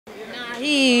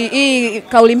Hii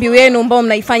kauli mbiu yenu ambao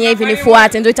mnaifanya hivi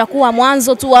nifuate ndio itakuwa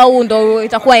mwanzo tu au ndio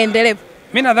itakuwa endelevu?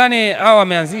 Mimi nadhani hao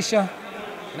wameanzisha,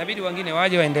 inabidi wengine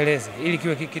waje waendeleze ili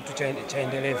kiwe kitu cha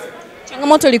endelevu.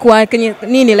 Changamoto ilikuwa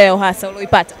nini leo hasa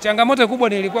ulioipata? Changamoto kubwa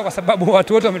ilikuwa kwa sababu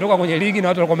watu wote wametoka kwenye ligi na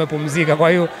watu walikuwa wamepumzika. Kwa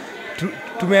hiyo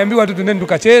tumeambiwa tu tuende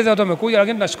tukacheze, watu wamekuja,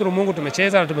 lakini tunashukuru Mungu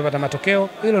tumecheza na tumepata matokeo.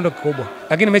 Hilo ndio kikubwa.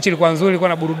 Lakini mechi ilikuwa nzuri, ilikuwa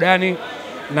na burudani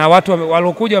na watu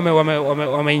waliokuja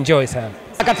wameenjoy sana.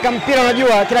 Katika mpira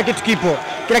unajua kila kitu kipo,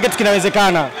 kila kitu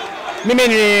kinawezekana. Mimi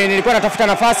nilikuwa natafuta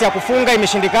nafasi ya kufunga,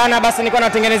 imeshindikana, basi nilikuwa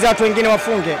natengenezea watu wengine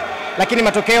wafunge. Lakini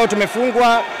matokeo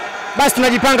tumefungwa, basi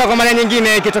tunajipanga kwa mara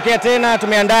nyingine, ikitokea tena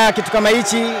tumeandaa kitu kama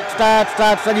hichi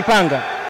tutajipanga.